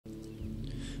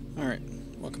Alright,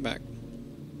 welcome back.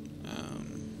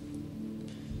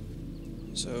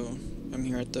 So, I'm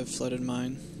here at the flooded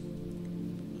mine.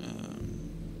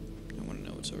 I want to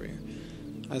know what's over here.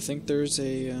 I think there's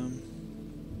a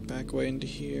back way into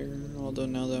here, although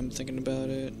now that I'm thinking about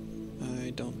it,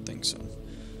 I don't think so.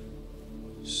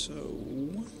 So,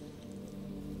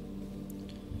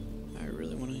 I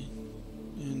really want to...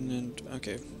 And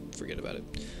okay, forget about it.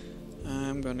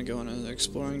 I'm going to go on an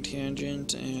exploring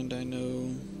tangent, and I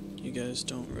know you guys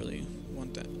don't really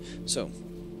want that. So,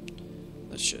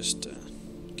 let's just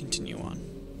continue on.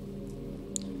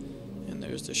 And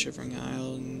there's the Shivering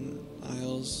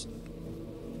Isles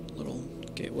little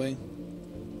gateway.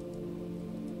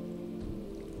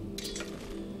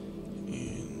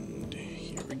 And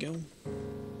here we go.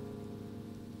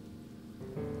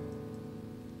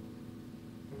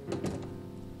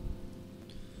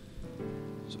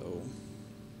 So,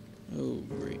 oh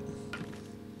great.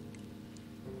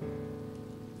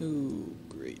 Oh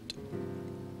great.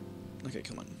 Okay,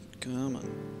 come on. Come on.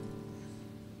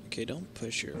 Okay, don't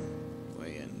push your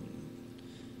way in.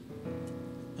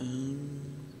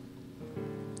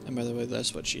 And by the way,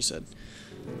 that's what she said.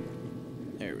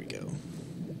 There we go.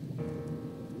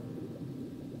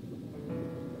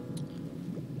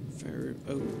 Fair.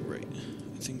 Oh, right.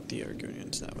 I think the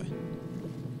Argonian's that way.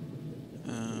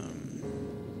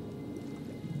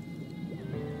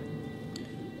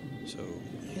 So,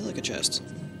 hey, like a chest.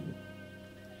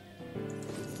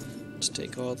 Let's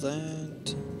take all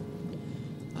that.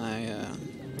 I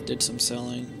did some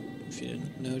selling, if you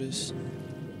didn't notice.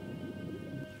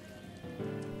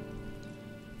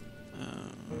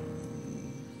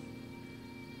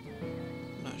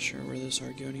 Not sure where this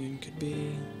Argonian could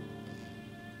be.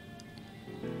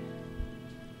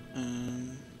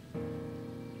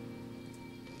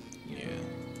 Yeah.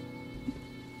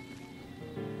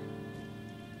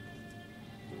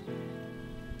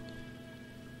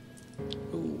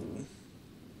 Ooh.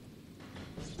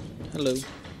 Hello.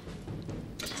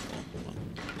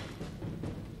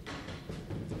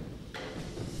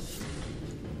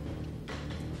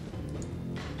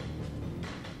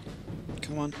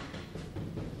 Come on.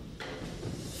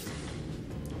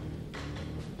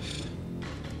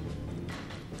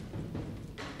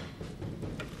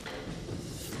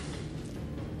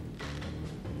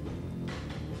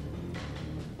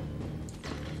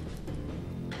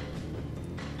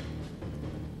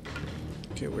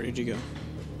 Okay, where did you go?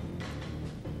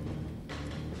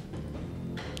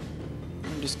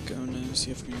 I'm just gonna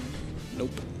see if we can... Nope.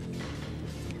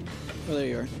 Oh, there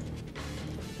you are.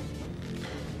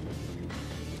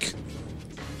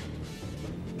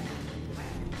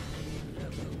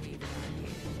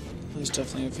 There's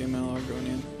definitely a female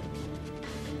Argonian.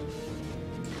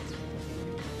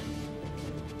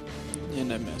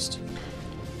 And I missed.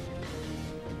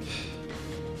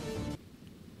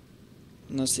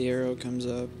 Unless the arrow comes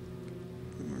up,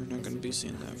 we're not going to be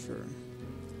seeing that for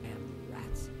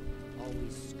rats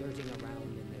always skirting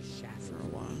around in the shadows for a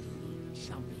while.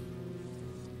 Jumpy.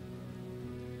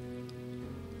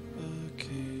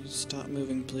 Okay, stop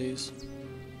moving, please.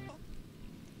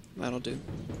 That'll do.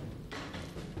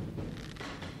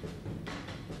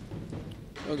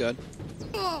 Oh god.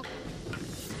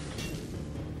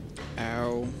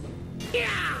 Ow.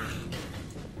 Yeah.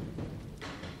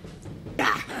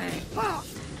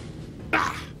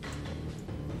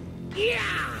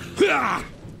 Yeah.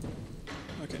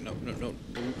 Okay, no.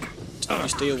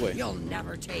 Stay away. You'll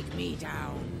never take me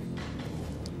down.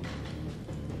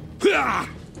 Yeah.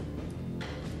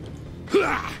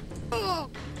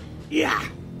 Yeah.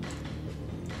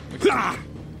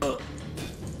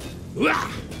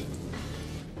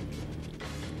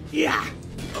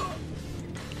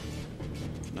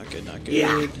 Not good, not good.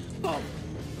 Yeah.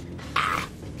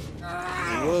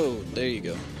 Whoa, there you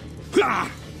go.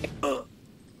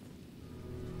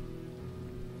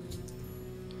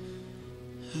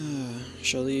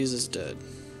 Charlize is dead.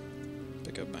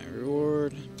 Pick up my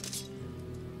reward.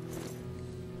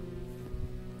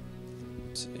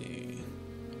 Let's see.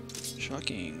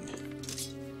 Shocking.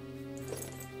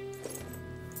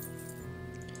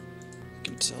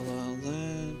 Can sell all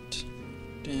that.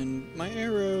 And my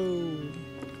arrow.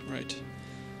 Right.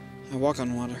 I walk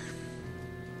on water.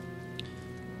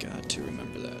 Got to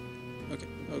remember that. Okay.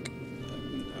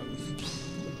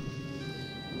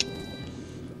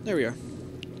 There we are.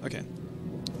 Okay.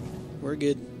 We're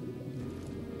good.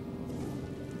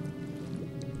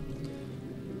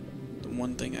 The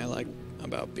one thing I like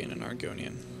about being an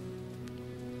Argonian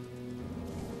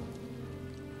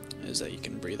is that you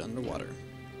can breathe underwater.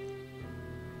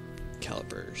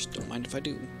 Calipers, don't mind if I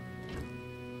do.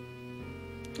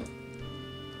 Okay.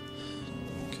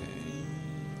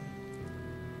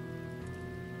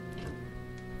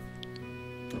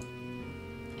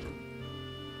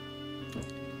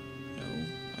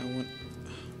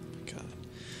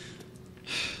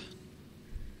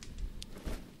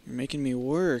 You're making me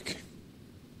work.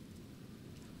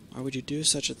 Why would you do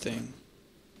such a thing?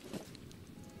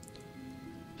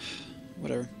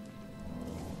 Whatever.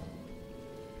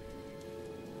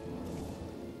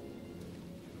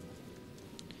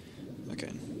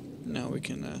 Okay, now we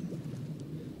can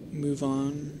move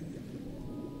on.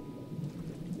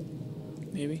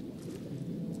 Maybe?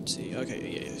 Let's see.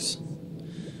 Okay, yes.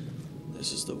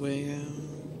 This is the way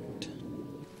out.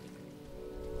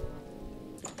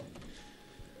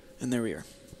 And there we are.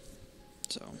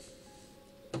 So.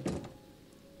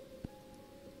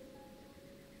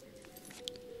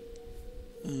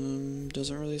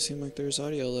 Doesn't really seem like there's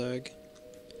audio lag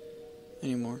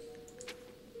anymore.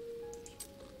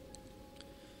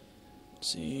 Let's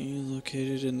see,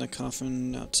 located in the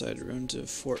coffin outside ruins of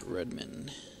Fort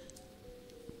Redmond.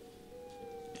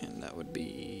 And that would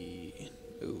be...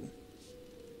 ooh.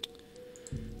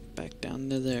 Back down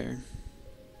to there.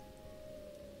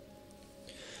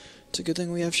 It's a good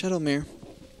thing we have Shadowmere.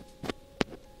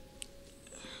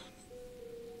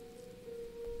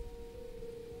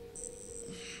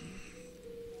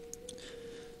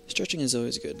 Stretching is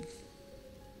always good.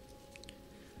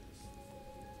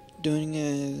 Doing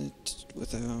it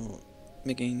without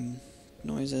making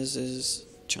noises is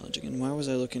challenging. And why was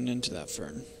I looking into that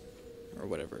fern? Or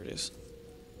whatever it is.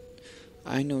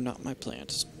 I know not my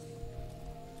plants.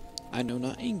 I know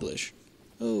not English.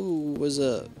 Oh, what's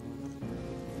up?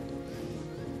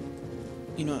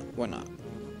 You know what? Why not?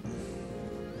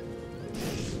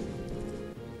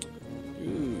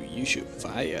 Ooh, you shoot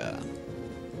fire.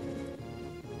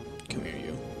 Come here,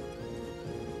 you.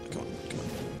 Come on, come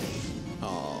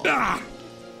on. Oh.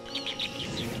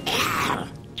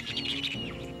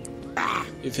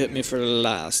 You've hit me for the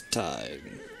last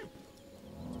time.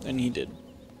 And he did.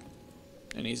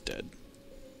 And he's dead.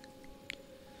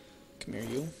 Come here,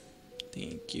 you.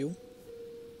 Thank you.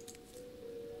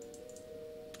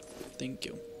 Thank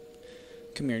you.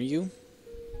 Come here, you.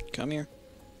 Come here.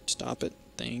 Stop it.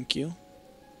 Thank you.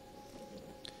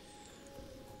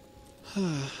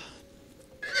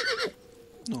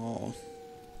 Oh.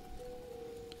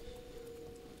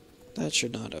 That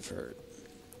should not have hurt.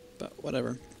 But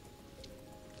whatever.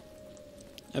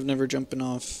 I've never jumping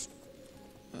off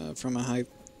from a height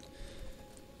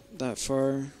that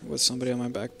far with somebody on my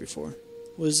back before.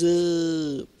 What's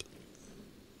up?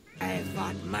 I've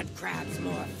fought mud crabs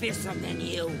more fearsome than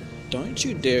you. Don't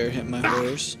you dare hit my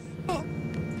horse.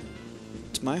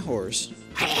 It's my horse.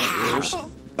 Not yours.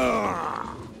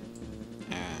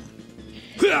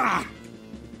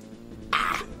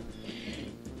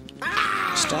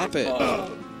 Stop it.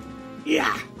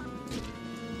 Yeah.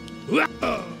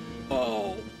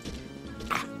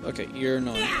 Okay, you're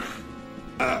annoying.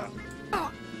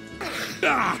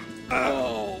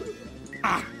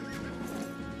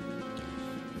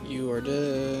 You are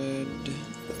dead.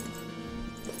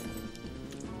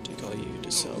 Take all you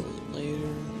to sell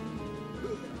later.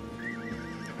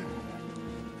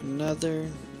 Another.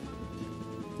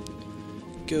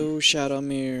 Go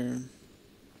Shadowmere.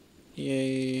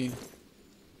 Yay.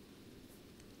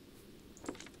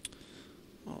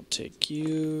 I'll take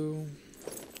you.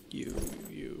 You.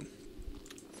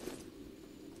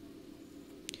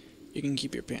 You can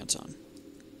keep your pants on.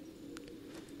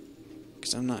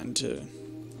 Because I'm not into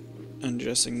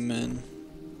undressing men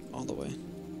all the way.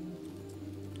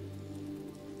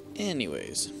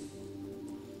 Anyways.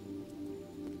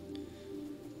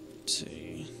 Let's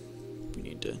see. We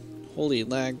need to... Holy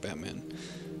lag, Batman.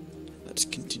 Let's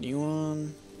continue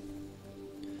on.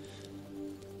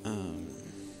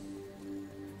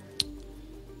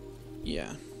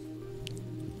 Yeah.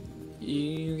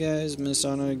 You guys missed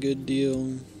on a good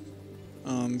deal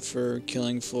for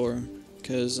killing 4,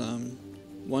 because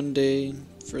one day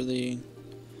for the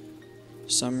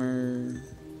summer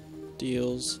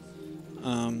deals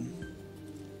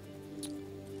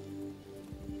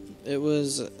it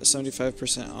was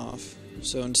 75% off,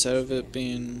 so instead of it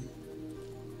being,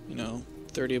 you know,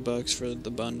 $30 for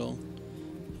the bundle,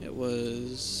 it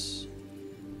was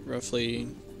roughly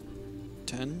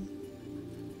 10,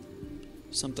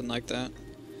 something like that.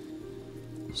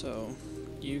 So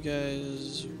you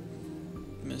guys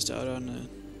missed out on a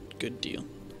good deal,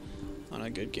 on a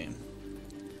good game.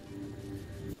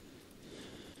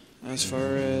 As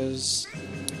far as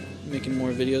making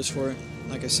more videos for it,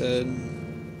 like I said,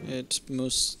 it's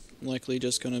most likely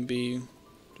just gonna be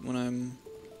when I'm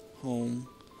home,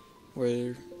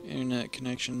 where internet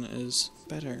connection is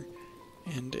better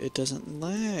and it doesn't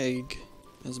lag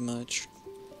as much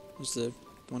as the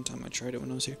one time I tried it when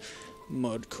I was here.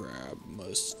 Mud crab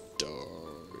must die.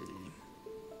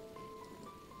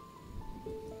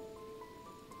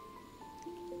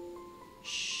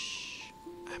 Shh.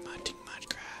 hunting mud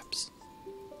crabs.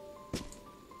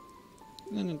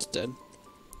 And then it's dead.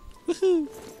 Woohoo!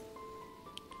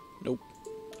 Nope.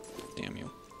 Damn you.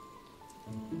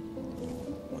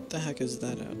 What the heck is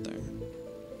that out there?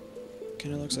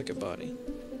 Kinda looks like a body.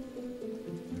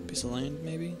 Piece of land,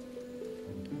 maybe?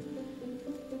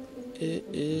 It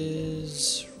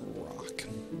is rock.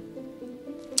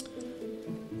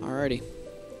 Alrighty.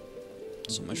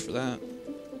 So much for that.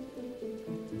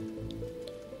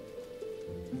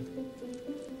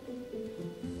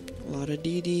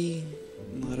 La-da-dee-dee,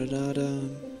 la-da-da-da,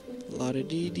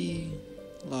 la-da-dee-dee,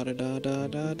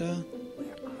 la-da-da-da-da-da.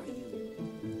 Where are you?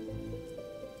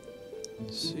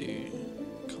 Let's see.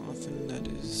 Coffin, that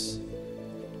is...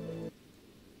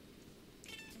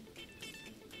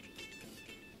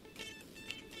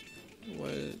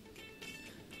 What?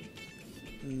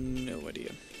 No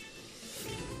idea.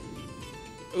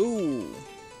 Ooh!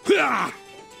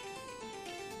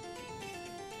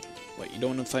 What, you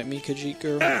don't want to fight me, Khajiit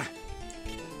girl?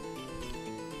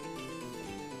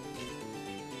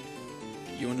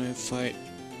 You want to fight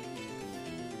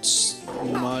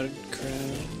mud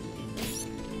crab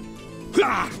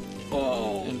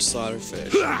and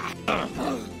slaughterfish?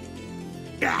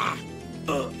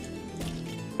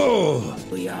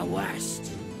 We are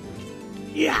worst.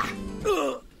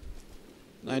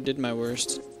 I did my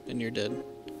worst, and you're dead.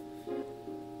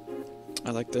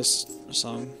 I like this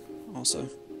song, also.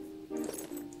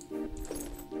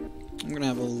 I'm gonna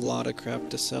have a lot of crap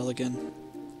to sell again.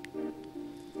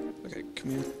 Okay,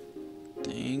 come here.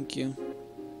 Thank you.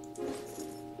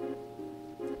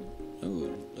 Oh,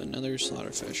 another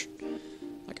slaughterfish.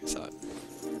 Like I thought.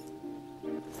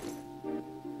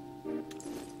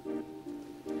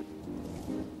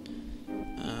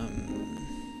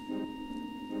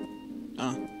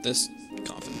 This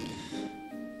coffin.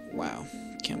 Wow.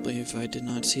 Can't believe I did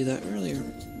not see that earlier.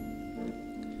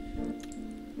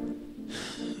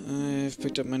 I've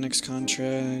picked up my next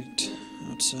contract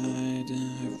outside.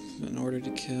 I've been ordered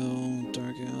to kill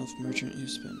Dark Elf merchant who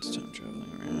spends time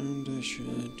traveling around. I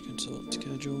should consult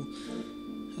schedule.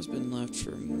 Has been left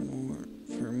for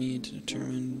me to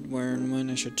determine where and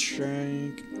when I should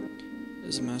strike.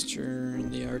 Is a master in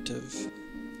the art of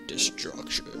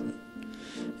destruction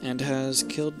and has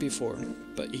killed before,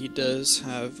 but he does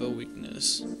have a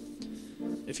weakness.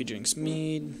 If he drinks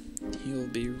mead, he will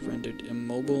be rendered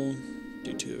immobile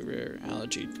due to a rare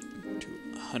allergy to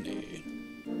honey.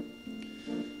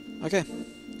 Okay,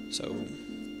 so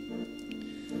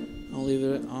I'll leave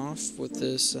it off with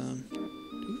this,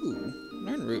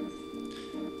 Narn root.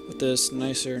 With this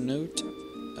nicer note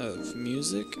of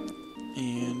music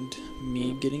and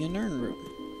me getting a Narn root.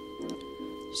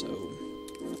 So,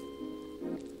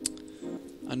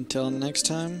 until next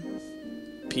time,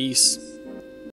 peace.